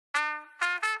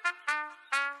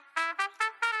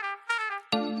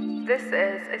This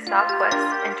is a Southwest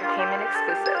Entertainment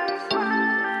exclusive.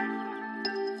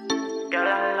 Girl, I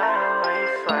love the way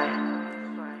you sway.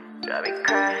 Drive me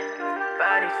crazy,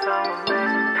 body so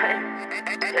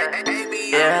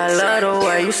amazing, yeah, I love the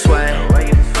way you sway.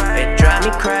 It drive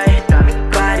me crazy,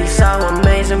 body so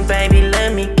amazing, baby.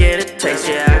 Let me get a taste,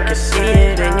 yeah, I can see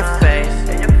it in your face.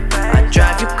 I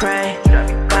drive you crazy,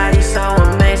 body so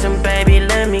amazing, baby.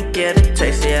 Let me get a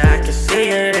taste, yeah, I can see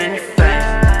it in your face.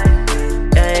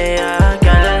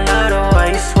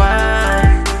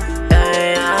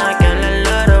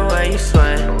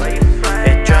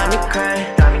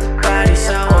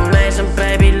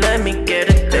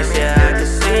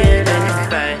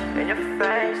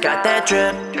 Got that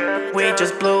drip, we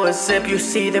just blew a zip. You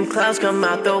see them clouds come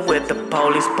out the whip. The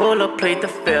police pull up, plead the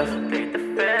fifth.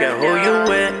 Girl, who you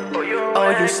with?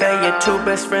 Oh, you say your two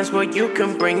best friends, well you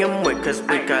can bring them with. Cause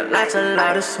we got lots of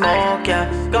lot of smoke, yeah.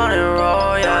 Gonna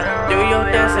roll, yeah. Do your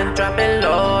dance and drop it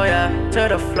low, yeah. To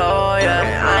the floor, yeah.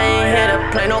 I ain't here to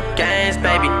play no games,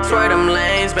 baby. Swear them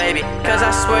lanes, baby. Cause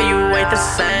I swear you ain't the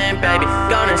same, baby.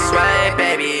 Gonna sway,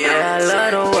 baby, yeah. I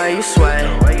love the way you sway.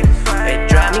 It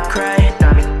drive me crazy.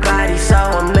 Body so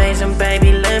amazing,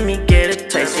 baby, let me get a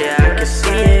taste. Yeah, I can see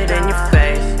it in your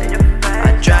face.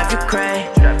 I drive you crazy.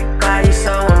 Body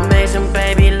so amazing,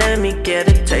 baby, let me get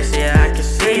a taste. Yeah, I can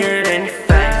see it in your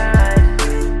face.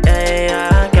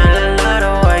 Yeah, girl, I love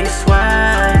the way you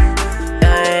sway.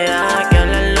 Yeah, girl,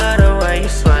 I love the way you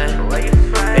sway.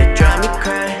 It drive me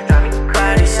crazy.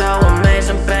 Body so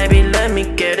amazing, baby, let me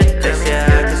get a taste. Yeah,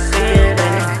 I can see it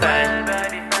in your face.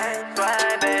 Sway,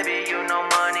 baby, you know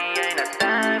money ain't a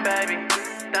thing, baby.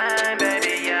 Thing,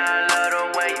 baby, yeah, I love the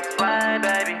way you sway,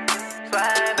 baby.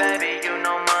 Sway, baby, you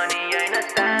know money ain't a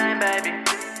thing, baby.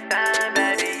 Thing,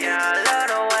 baby, yeah, I love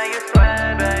the way you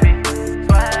sway, baby.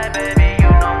 Sway, baby, you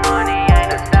know money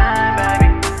ain't a thing, baby.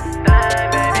 Thing,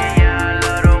 baby, yeah, I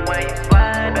love the way you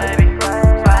sway, baby.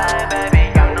 Sway, baby,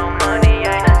 you know money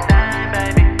ain't a thing,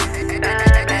 baby.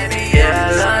 Thing, baby, yeah,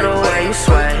 I love the way you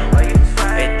sway.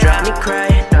 It drive me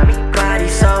crazy. Body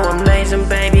so amazing,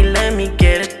 baby, let me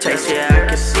get a taste. Yeah, I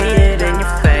can see it in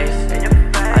your face.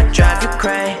 I drive you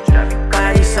crazy.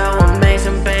 Body so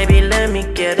amazing, baby, let me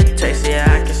get a taste. Yeah,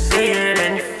 I can see it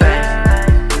in your face.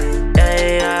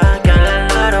 Yeah, girl, I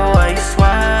love the way you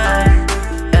sway.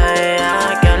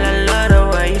 Yeah, girl, I love the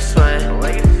way you sway.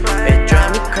 It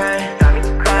drive me crazy.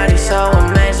 Body so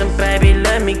amazing, baby,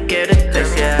 let me get a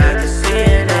taste. Yeah, I can see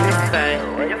it in your face.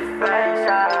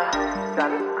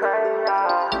 Drive me crazy.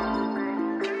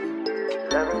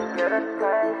 Let me get a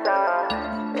taste,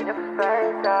 in your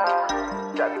face,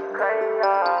 drive you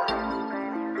crazy,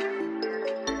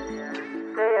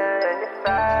 see it in your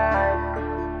face.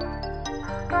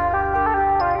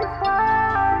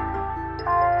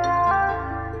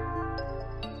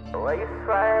 The way you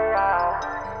sway,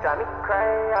 drive me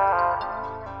crazy.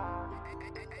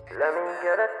 Let me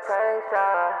get a taste,